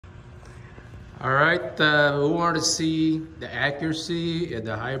All right, we wanted to see the accuracy of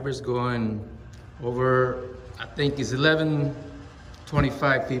the hybrids going over, I think it's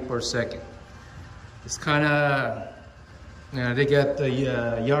 1125 feet per second. It's kind of, they got the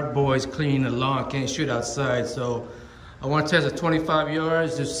yard boys cleaning the lawn, can't shoot outside, so I want to test at 25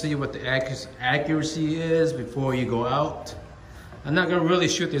 yards to see what the accuracy is before you go out. I'm not gonna really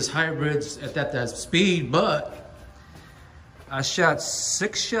shoot these hybrids at that speed, but I shot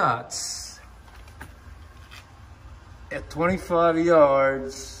 6 shots at 25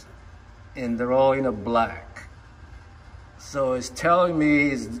 yards and they're all in a black. So it's telling me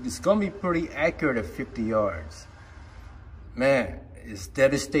it's gonna be pretty accurate at 50 yards. Man, it's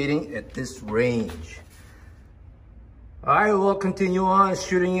devastating at this range. I will continue on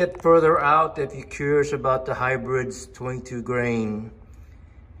shooting it further out if you're curious about the hybrids 22 grain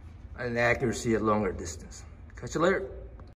and accuracy at longer distance. Catch you later.